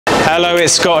Hello,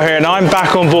 it's Scott here and I'm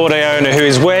back on board Iona, who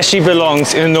is where she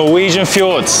belongs in the Norwegian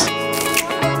Fjords.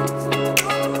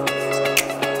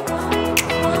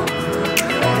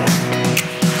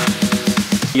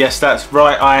 Yes, that's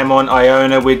right, I am on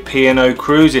Iona with P&O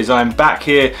Cruises. I'm back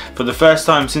here for the first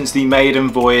time since the maiden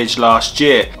voyage last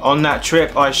year. On that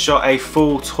trip I shot a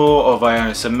full tour of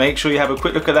Iona, so make sure you have a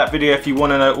quick look at that video if you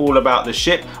want to know all about the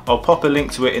ship. I'll pop a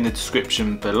link to it in the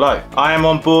description below. I am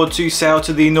on board to sail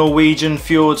to the Norwegian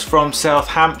Fjords from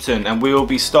Southampton, and we will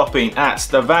be stopping at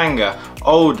Stavanger,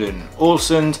 Olden,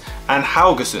 Ålesund and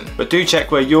Haugesund. But do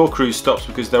check where your cruise stops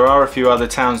because there are a few other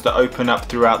towns that open up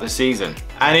throughout the season.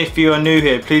 And if you are new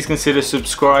here, please consider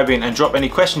subscribing and drop any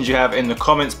questions you have in the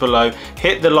comments below.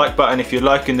 Hit the like button if you're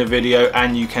liking the video,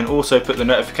 and you can also put the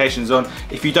notifications on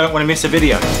if you don't want to miss a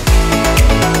video.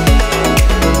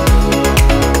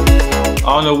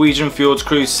 Our Norwegian Fjords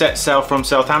cruise sets sail from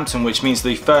Southampton, which means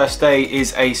the first day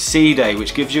is a sea day,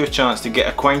 which gives you a chance to get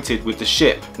acquainted with the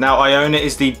ship. Now, Iona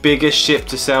is the biggest ship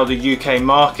to sail the UK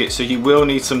market, so you will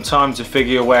need some time to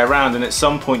figure your way around, and at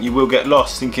some point you will get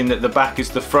lost thinking that the back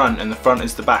is the front and the front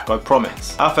is the back, I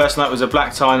promise. Our first night was a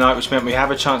black tie night, which meant we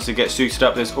have a chance to get suited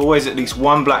up. There's always at least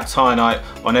one black tie night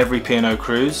on every P&O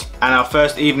cruise. And our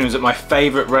first evening was at my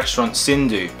favourite restaurant,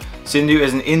 Sindhu. Sindhu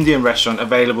is an Indian restaurant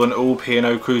available on all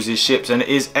P&O Cruises ships, and it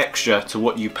is extra to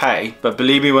what you pay. But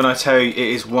believe me when I tell you, it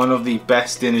is one of the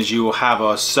best dinners you will have. I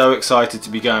was so excited to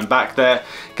be going back there,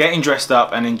 getting dressed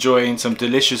up and enjoying some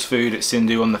delicious food at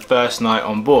Sindhu on the first night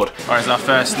on board. Alright, it's our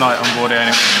first night on board and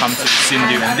we come to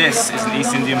Sindhu, and this is an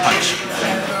East Indian punch.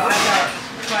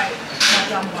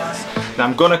 Now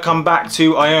I'm going to come back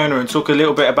to Iona and talk a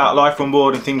little bit about life on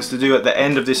board and things to do at the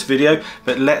end of this video,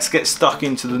 but let's get stuck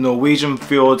into the Norwegian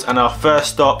Fjords and our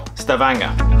first stop,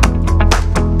 Stavanger.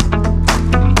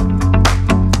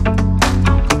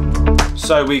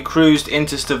 So we cruised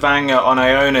into Stavanger on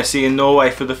Iona, seeing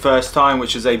Norway for the first time,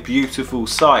 which is a beautiful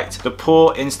sight. The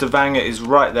port in Stavanger is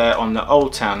right there on the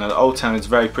Old Town. Now the Old Town is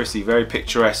very pretty, very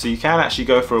picturesque, so you can actually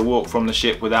go for a walk from the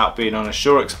ship without being on a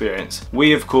shore experience.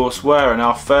 We of course were, and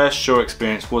our first shore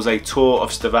experience was a tour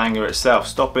of Stavanger itself,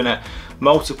 stopping at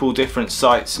multiple different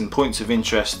sites and points of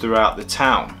interest throughout the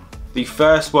town. The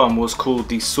first one was called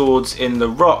the Swords in the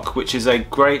Rock, which is a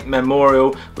great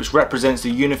memorial which represents the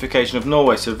unification of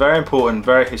Norway, so very important,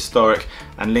 very historic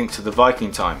and linked to the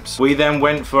Viking times. We then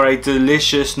went for a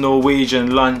delicious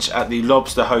Norwegian lunch at the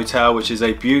Lobster Hotel, which is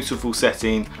a beautiful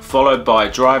setting, followed by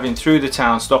driving through the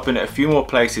town, stopping at a few more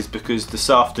places because this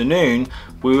afternoon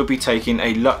we will be taking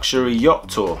a luxury yacht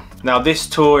tour. Now this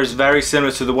tour is very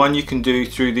similar to the one you can do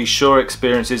through the shore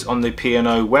experiences on the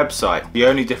P&O website. The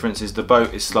only difference is the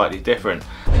boat is slightly different.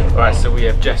 Alright, so we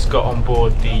have just got on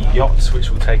board the yachts which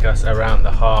will take us around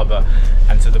the harbour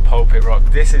and to the Pulpit Rock.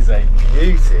 This is a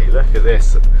beauty, look at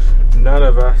this. None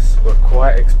of us were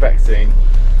quite expecting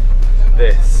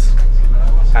this.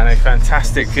 And a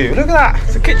fantastic view, look at that,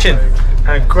 it's a kitchen.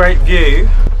 And a great view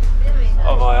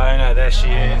of Iona, there she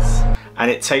is. And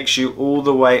it takes you all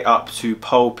the way up to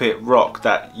Pulpit Rock,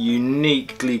 that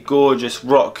uniquely gorgeous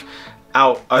rock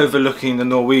out overlooking the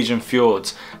Norwegian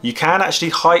Fjords. You can actually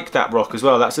hike that rock as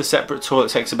well. That's a separate tour that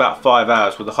takes about 5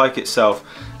 hours, but the hike itself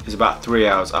is about 3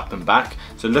 hours up and back,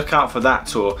 so look out for that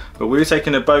tour. But we're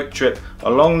taking a boat trip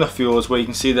along the fjords where you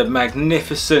can see the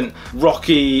magnificent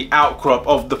rocky outcrop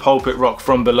of the Pulpit Rock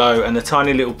from below, and the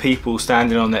tiny little people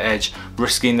standing on the edge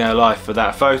risking their life for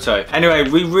that photo. Anyway,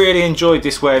 we really enjoyed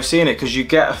this way of seeing it because you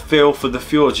get a feel for the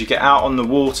fjords. You get out on the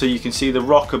water, you can see the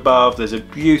rock above, there's a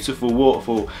beautiful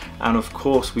waterfall, and of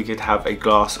course we could have a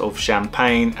glass of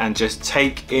champagne and just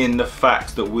take in the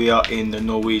fact that we are in the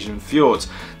Norwegian Fjords.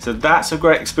 So that's a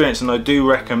great experience and I do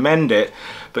recommend it,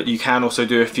 but you can also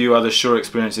do a few other shore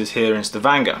experiences here in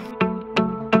Stavanger.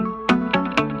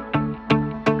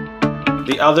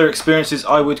 The other experiences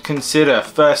I would consider,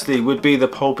 firstly, would be the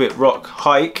Pulpit Rock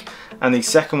hike, and the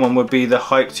second one would be the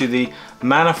hike to the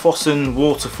Manafossen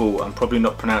waterfall. I'm probably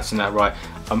not pronouncing that right.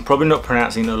 I'm probably not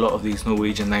pronouncing a lot of these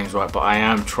Norwegian names right, but I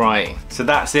am trying. So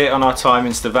that's it on our time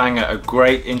in Stavanger, a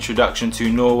great introduction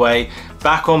to Norway.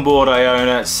 Back on board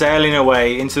Iona, sailing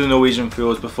away into the Norwegian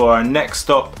Fjords before our next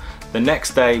stop the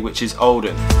next day, which is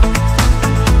Olden.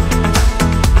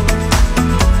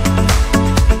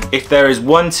 If there is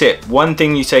one tip, one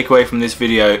thing you take away from this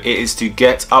video, it is to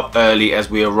get up early as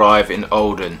we arrive in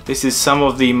Olden. This is some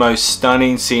of the most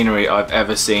stunning scenery I've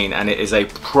ever seen, and it is a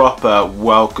proper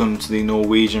welcome to the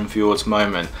Norwegian Fjords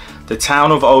moment. The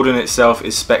town of Olden itself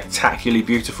is spectacularly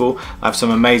beautiful. I have some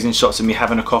amazing shots of me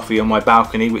having a coffee on my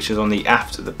balcony, which is on the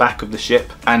aft at the back of the ship.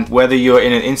 And whether you're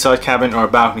in an inside cabin or a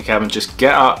balcony cabin, just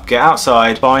get up, get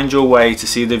outside, find your way to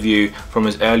see the view from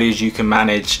as early as you can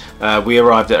manage. We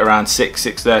arrived at around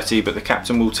 6:30, but the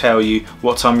captain will tell you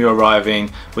what time you're arriving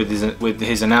with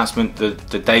his announcement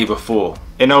the day before.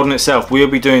 In Olden itself, we'll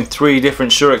be doing 3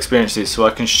 different shore experiences, so I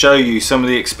can show you some of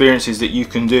the experiences that you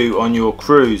can do on your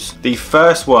cruise. The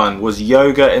first one was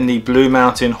yoga in the Blue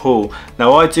Mountain Hall.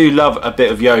 Now, I do love a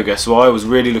bit of yoga, so I was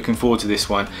really looking forward to this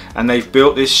one. And they've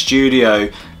built this studio,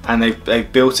 and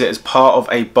they've built it as part of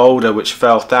a boulder which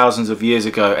fell thousands of years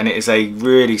ago, and it is a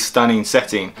really stunning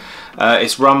setting.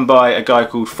 It's run by a guy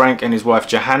called Frank and his wife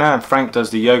Johanna, and Frank does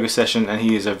the yoga session, and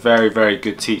he is a very, very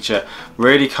good teacher.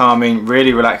 Really calming,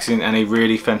 really relaxing, and a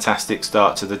really fantastic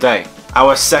start to the day.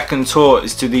 Our second tour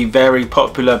is to the very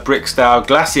popular Briksdal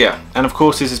Glacier, and of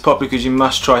course this is popular because you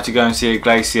must try to go and see a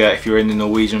glacier if you're in the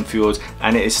Norwegian Fjords,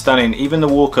 and it is stunning. Even the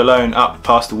walk alone up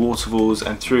past the waterfalls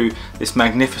and through this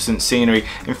magnificent scenery.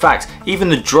 In fact, even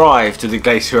the drive to the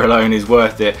glacier alone is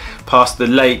worth it, past the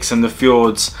lakes and the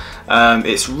fjords.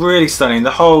 It's really stunning.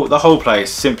 The whole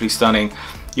place, simply stunning.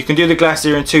 You can do the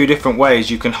glacier in 2 different ways.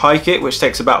 You can hike it, which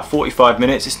takes about 45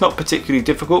 minutes. It's not particularly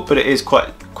difficult, but it is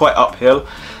quite uphill.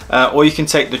 Or you can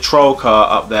take the troll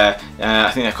car up there.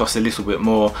 I think that costs a little bit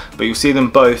more, but you'll see them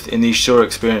both in these shore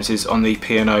experiences on the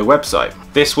P&O website.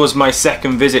 This was my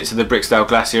second visit to the Briksdal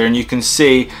Glacier, and you can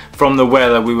see from the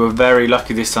weather we were very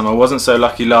lucky this time. I wasn't so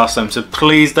lucky last time, so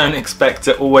please don't expect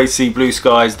to always see blue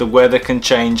skies. The weather can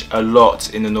change a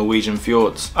lot in the Norwegian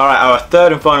fjords. Alright, our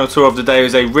third and final tour of the day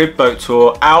was a rib boat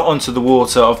tour out onto the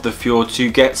water of the fjord to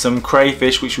get some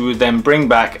crayfish, which we would then bring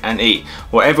back and eat.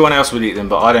 Well, everyone else would eat them,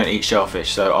 but I don't eat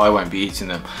shellfish, so I won't be eating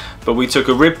them. But we took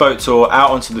a rib boat tour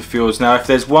out onto the fjords. Now, if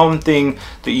there's one thing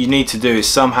that you need to do is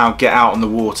somehow get out on the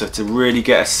water to really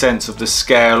get a sense of the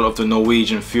scale of the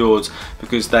Norwegian fjords,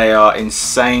 because they are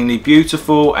insanely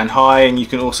beautiful and high, and you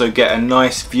can also get a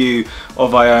nice view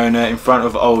of Iona in front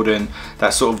of Olden.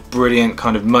 That sort of brilliant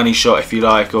kind of money shot, if you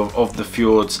like, of the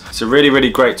fjords. It's a really, really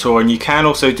great tour, and you can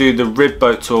also do the rib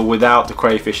boat tour without the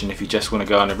crayfishing if you just want to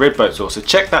go on a rib boat tour. So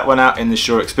check that one out in the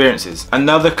shore experiences.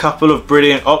 Another couple of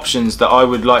brilliant options that I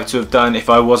would like to have done if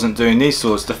I wasn't doing these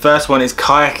tours. The first one is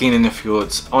kayaking in the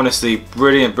fjords. Honestly,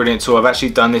 brilliant, brilliant tour. I've actually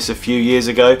done this a few years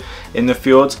ago in the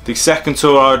fjords. The second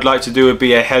tour I would like to do would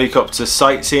be a helicopter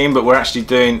sightseeing, but we're actually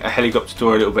doing a helicopter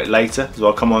tour a little bit later, so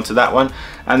I'll come on to that one.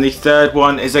 And the third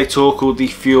one is a tour called the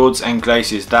Fjords and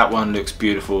Glaciers. That one looks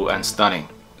beautiful and stunning.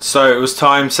 So it was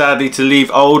time, sadly, to leave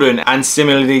Olden, and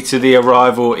similarly to the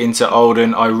arrival into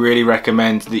Olden, I really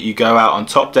recommend that you go out on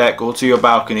top deck or to your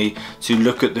balcony to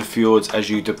look at the fjords as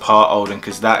you depart Olden,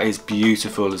 because that is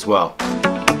beautiful as well.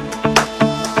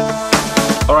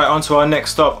 Alright, on to our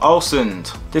next stop,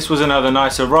 Ålesund. This was another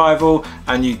nice arrival,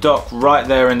 and you dock right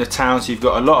there in the town, so you've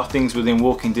got a lot of things within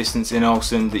walking distance in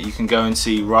Ålesund that you can go and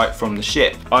see right from the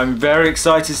ship. I'm very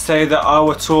excited to say that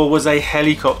our tour was a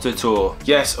helicopter tour.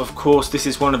 Yes, of course, this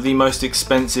is one of the most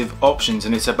expensive options,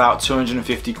 and it's about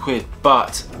 250 quid,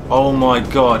 but oh my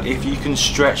god, if you can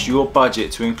stretch your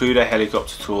budget to include a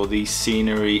helicopter tour, the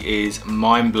scenery is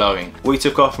mind-blowing. We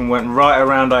took off and went right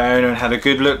around Iona and had a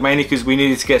good look, mainly because we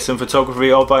needed to get some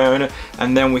photography of Iona,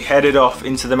 and then we headed off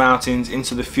into the mountains,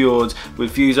 into the fjords,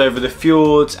 with views over the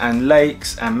fjords and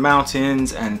lakes and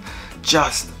mountains and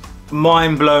just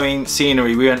mind-blowing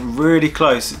scenery. We went really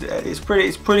close. It's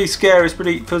pretty scary.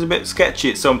 It feels a bit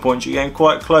sketchy at some points. You're getting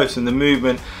quite close in the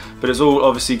movement, but it's all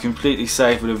obviously completely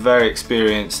safe with a very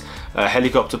experienced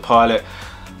helicopter pilot.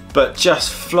 But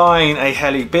just flying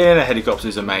being a helicopter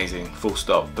is amazing, full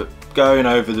stop. But going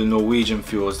over the Norwegian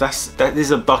fjords, that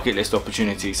is a bucket list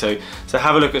opportunity. So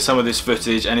have a look at some of this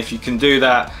footage, and if you can do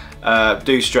that,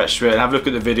 do stretch through it and have a look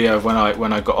at the video of when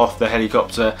I got off the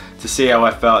helicopter to see how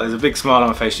I felt. There's a big smile on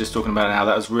my face just talking about it now.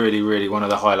 That was really, really one of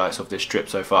the highlights of this trip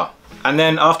so far. And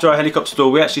then after our helicopter tour,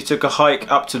 we actually took a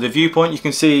hike up to the viewpoint. You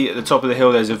can see at the top of the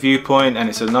hill there's a viewpoint, and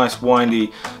it's a nice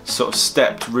windy sort of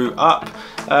stepped route up.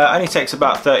 Only takes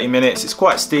about 30 minutes. It's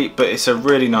quite steep, but it's a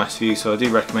really nice view, so I do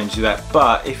recommend you do that.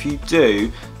 But if you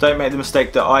do, don't make the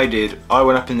mistake that I did. I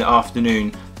went up in the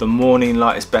afternoon. The morning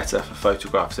light is better for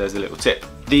photographs. There's a little tip.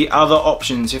 The other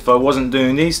options, if I wasn't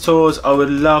doing these tours, I would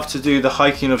love to do the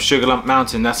hiking of Sugarlump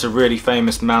Mountain. That's a really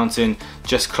famous mountain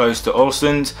just close to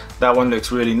Ålesund. That one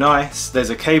looks really nice. There's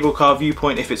a cable car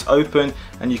viewpoint if it's open,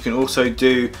 and you can also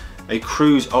do a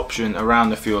cruise option around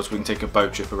the fjords. We can take a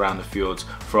boat trip around the fjords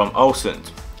from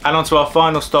Ålesund. And on to our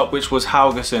final stop, which was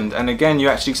Haugesund. And again, you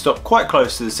actually stop quite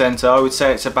close to the centre. I would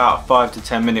say it's about a 5 to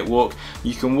 10 minute walk.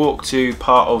 You can walk to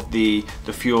part of the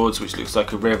fjords, which looks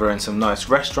like a river, and some nice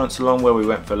restaurants along where we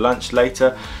went for lunch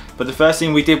later. But the first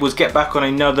thing we did was get back on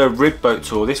another rig boat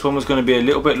tour. This one was going to be a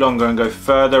little bit longer and go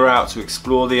further out to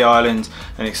explore the island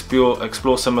and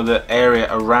explore some of the area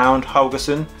around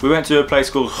Haugesund. We went to a place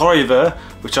called Høyve,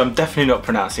 which I'm definitely not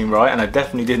pronouncing right, and I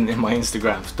definitely didn't in my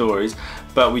Instagram stories.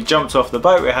 But we jumped off the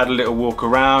boat, we had a little walk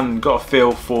around and got a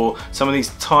feel for some of these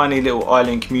tiny little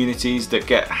island communities that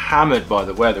get hammered by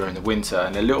the weather in the winter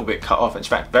and a little bit cut off, in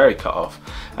fact very cut off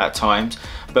at times.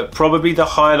 But probably the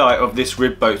highlight of this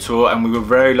rib boat tour, and we were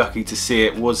very lucky to see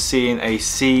it, was seeing a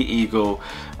sea eagle.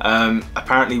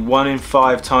 Apparently 1 in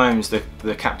 5 times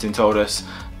the captain told us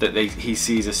that he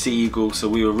sees a sea eagle, so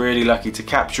we were really lucky to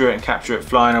capture it and capture it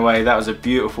flying away. That was a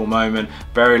beautiful moment,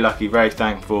 very lucky, very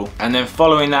thankful. And then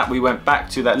following that, we went back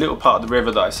to that little part of the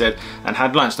river that I said and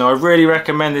had lunch. Now I really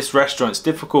recommend this restaurant. It's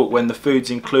difficult when the food's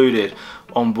included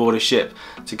on board a ship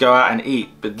to go out and eat,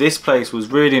 but this place was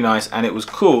really nice, and it was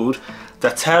called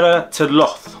Dattera til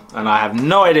Loth, and I have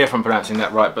no idea if I'm pronouncing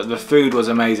that right, but the food was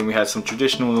amazing. We had some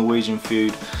traditional Norwegian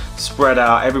food spread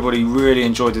out. Everybody really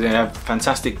enjoyed it. They have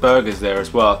fantastic burgers there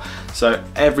as well, so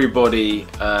everybody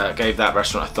gave that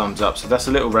restaurant a thumbs up, so that's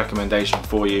a little recommendation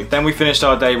for you. Then we finished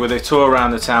our day with a tour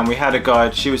around the town. We had a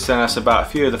guide. She was telling us about a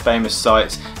few of the famous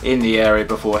sites in the area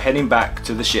before heading back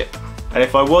to the ship. And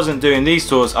if I wasn't doing these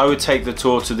tours, I would take the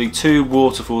tour to the 2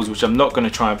 waterfalls, which I'm not going to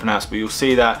try and pronounce, but you'll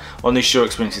see that on these shore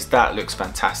experiences. That looks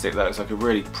fantastic. That looks like a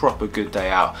really proper good day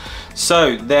out.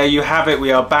 So there you have it.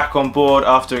 We are back on board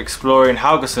after exploring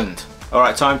Haugesund.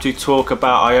 Alright, time to talk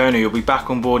about Iona. You'll be back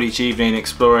on board each evening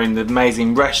exploring the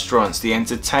amazing restaurants, the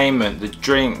entertainment, the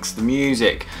drinks, the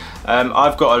music.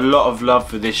 I've got a lot of love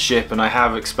for this ship, and I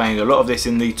have explained a lot of this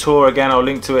in the tour. Again, I'll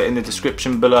link to it in the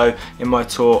description below in my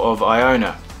tour of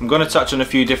Iona. I'm going to touch on a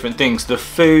few different things. The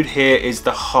food here is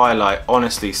the highlight.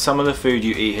 Honestly, some of the food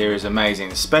you eat here is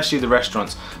amazing, especially the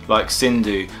restaurants like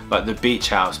Sindu, like the Beach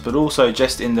House, but also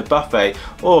just in the buffet.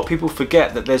 Or people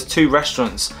forget that there's 2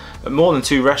 restaurants, more than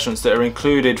 2 restaurants that are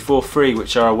included for free,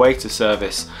 which are a waiter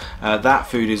service. That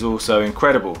food is also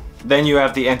incredible. Then you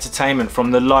have the entertainment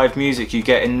from the live music you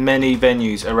get in many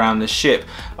venues around the ship.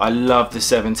 I love the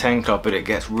 710 Club, but it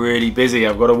gets really busy.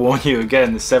 I've got to warn you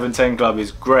again, the 710 Club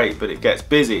is great, but it gets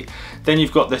busy. Then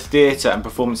you've got the theatre and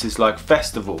performances like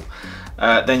Festival.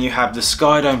 Then you have the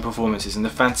Skydome performances and the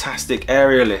fantastic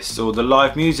aerialists, or the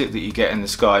live music that you get in the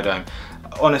Skydome.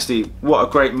 Honestly, what a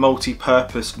great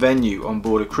multi-purpose venue on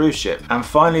board a cruise ship. And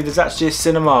finally, there's actually a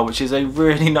cinema, which is a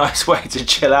really nice way to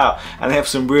chill out, and they have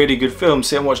some really good films.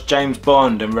 Sit and watch James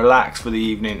Bond and relax for the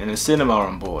evening in a cinema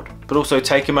on board. But also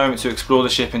take a moment to explore the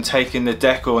ship and take in the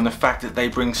decor and the fact that they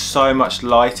bring so much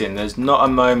light in. There's not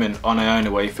a moment on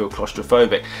Iona where you feel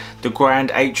claustrophobic. The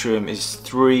grand atrium is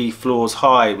 3 floors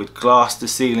high with glass to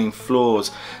ceiling floors.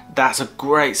 That's a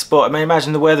great spot. I mean,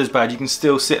 imagine the weather's bad, you can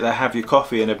still sit there, have your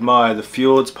coffee and admire the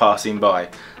fjords passing by.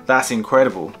 That's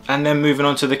incredible. And then moving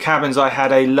on to the cabins, I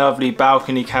had a lovely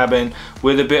balcony cabin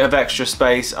with a bit of extra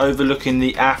space overlooking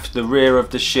the aft, the rear of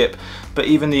the ship, but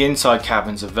even the inside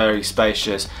cabins are very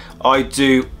spacious. I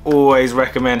do always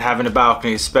recommend having a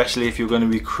balcony, especially if you're going to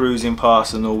be cruising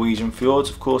past the Norwegian fjords.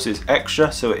 Of course, it's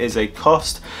extra, so it is a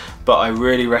cost, but I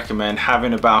really recommend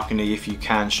having a balcony if you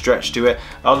can stretch to it.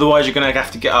 Otherwise, you're going to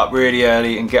have to get up really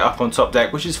early and get up on top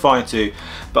deck, which is fine too.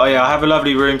 But yeah, I have a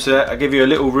lovely room today. I'll give you a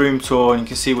little room tour and you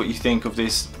can see what you think of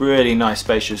this really nice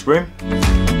spacious room.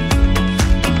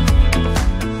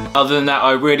 Other than that,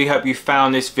 I really hope you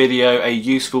found this video a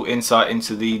useful insight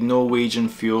into the Norwegian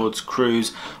Fjords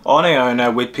cruise on Iona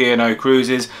with P&O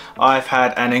Cruises. I've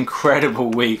had an incredible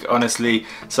week, honestly.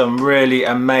 Some really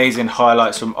amazing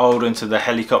highlights from Olden to the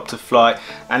helicopter flight,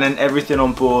 and then everything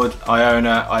on board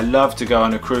Iona. I love to go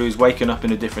on a cruise, waking up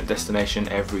in a different destination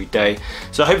every day.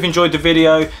 So I hope you enjoyed the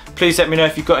video. Please let me know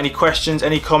if you've got any questions,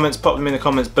 any comments, pop them in the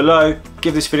comments below.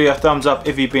 Give this video a thumbs up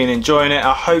if you've been enjoying it.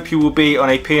 I hope you will be on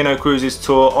a P&O Cruises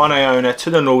tour on Iona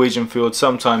to the Norwegian Fjords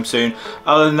sometime soon.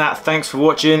 Other than that, thanks for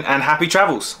watching and happy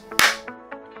travels.